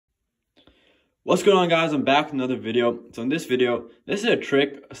What's going on, guys? I'm back with another video. So in this video, this is a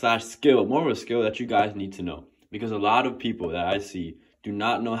trick slash skill, more of a skill that you guys need to know, because a lot of people that I see do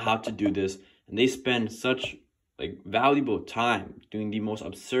not know how to do this, and they spend such valuable time doing the most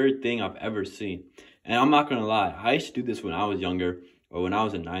absurd thing I've ever seen. And I'm not gonna lie, I used to do this when I was younger, or when I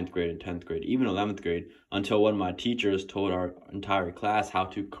was in 9th grade and 10th grade, even 11th grade, until one of my teachers told our entire class how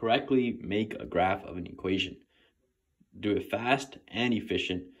to correctly make a graph of an equation. Do it fast and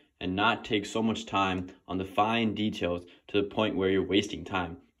efficient, and not take so much time on the fine details to the point where you're wasting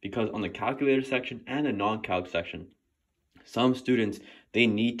time. Because on the calculator section and the non-calc section, some students, they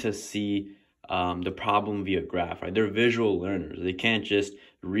need to see the problem via graph, right? They're visual learners. They can't just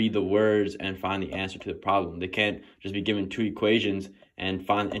read the words and find the answer to the problem. They can't just be given two equations and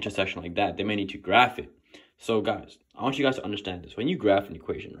find the intersection like that. They may need to graph it. So guys, I want you guys to understand this. When you graph an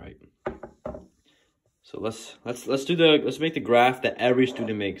equation, right? So let's make the graph that every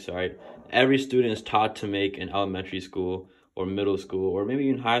student makes, all right? Every student is taught to make in elementary school or middle school, or maybe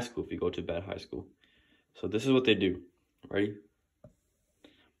even high school if you go to bad high school. So this is what they do. Ready?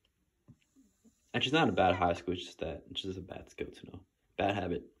 Actually, it's not a bad high school, it's just a bad skill to know. Bad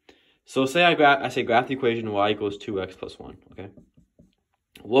habit. So say I say graph the equation y equals 2x plus 1, okay?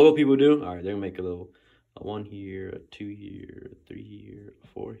 What will people do? All right, they're gonna make a 1 here, a 2 here, a 3 here, a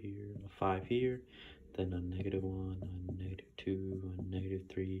 4 here, a 5 here, then a -1, a -2, a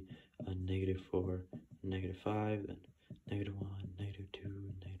 -3, a -4, a -5, then -1,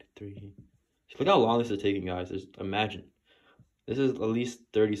 -2, -3. Look how long this is taking, guys. Just imagine. This is at least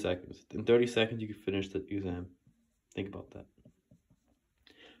 30 seconds. In 30 seconds, you can finish the exam. Think about that.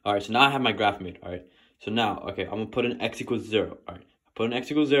 All right, so now I have my graph made, all right? So now, okay, I'm going to put in x equals 0, all right? I put in x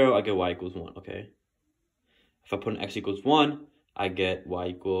equals 0, I get y equals 1, okay? If I put in x equals 1, I get y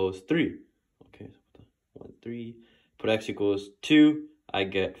equals 3. Okay, so 1, 3. Put x equals 2, I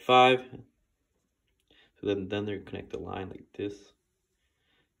get 5. So then they're connect the line like this.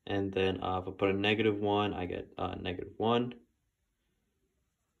 And then if I put a -1, I get -1.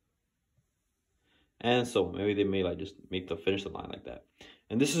 And so maybe they may just finish the line like that.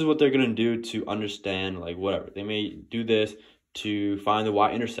 And this is what they're gonna do to understand whatever. They may do this to find the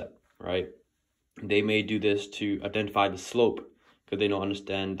y-intercept, right? They may do this to identify the slope because they don't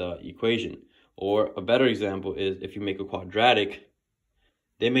understand the equation. Or a better example is if you make a quadratic,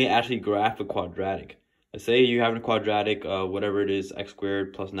 they may actually graph a quadratic. Let's say you have a quadratic, whatever it is, x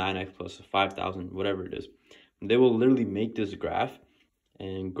squared plus 9x plus 5,000, whatever it is. They will literally make this graph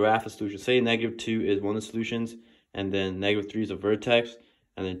and graph a solution. Say -2 is one of the solutions, and then -3 is a vertex,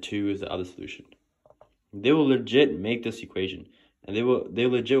 and then 2 is the other solution. They will legit make this equation, and they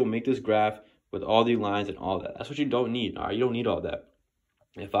legit will make this graph with all the lines and all that. That's what you don't need. All right, you don't need all that.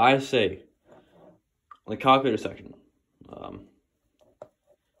 If I say on the calculator section,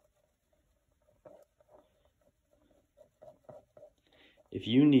 if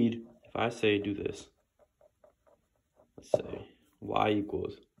I say do this, let's say y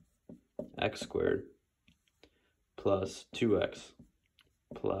equals x squared plus 2x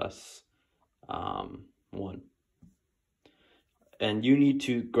plus 1. And you need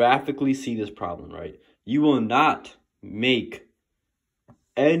to graphically see this problem, right? You will not make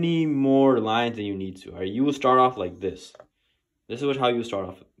any more lines than you need to, all right? You will start off like this. This is how you start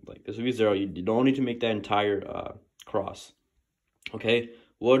off. Like this would be 0. You don't need to make that entire cross. Okay,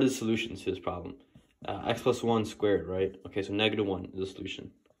 what are the solutions to this problem? X plus 1 squared, right? Okay, so -1 is the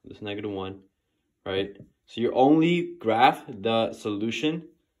solution. This -1, right? So you only graph the solution,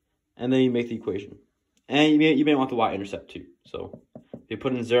 and then you make the equation. And you may want the y-intercept too. So if you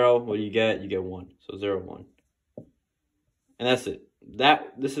put in 0, what do you get? You get 1. So 0, 1. And that's it.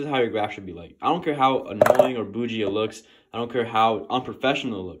 This is how your graph should be like. I don't care how annoying or bougie it looks. I don't care how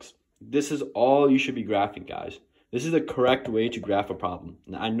unprofessional it looks. This is all you should be graphing, guys. This is the correct way to graph a problem.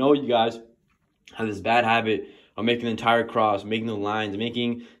 Now, I know you guys have this bad habit of making the entire cross, making the lines,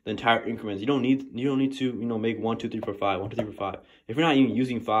 making the entire increments. You don't need to make 1, 2, 3, 4, 5, 1, 2, 3, 4, 5. If you're not even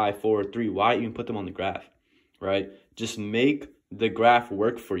using 5, 4, 3, why even put them on the graph, right? Just make the graph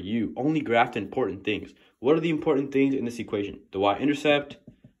work for you. Only graph the important things. What are the important things in this equation? The y-intercept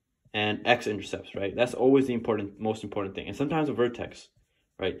and x-intercepts, right? That's always the most important thing. And sometimes a vertex,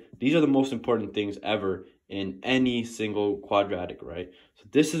 right? These are the most important things ever in any single quadratic, right? So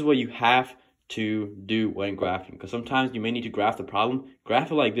this is what you have to do when graphing, because sometimes you may need to graph the problem.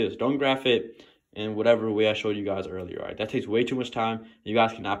 Graph it like this. Don't graph it in whatever way I showed you guys earlier, all right? That takes way too much time. You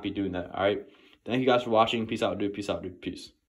guys cannot be doing that, all right? Thank you guys for watching. Peace out, dude. Peace out, dude. Peace.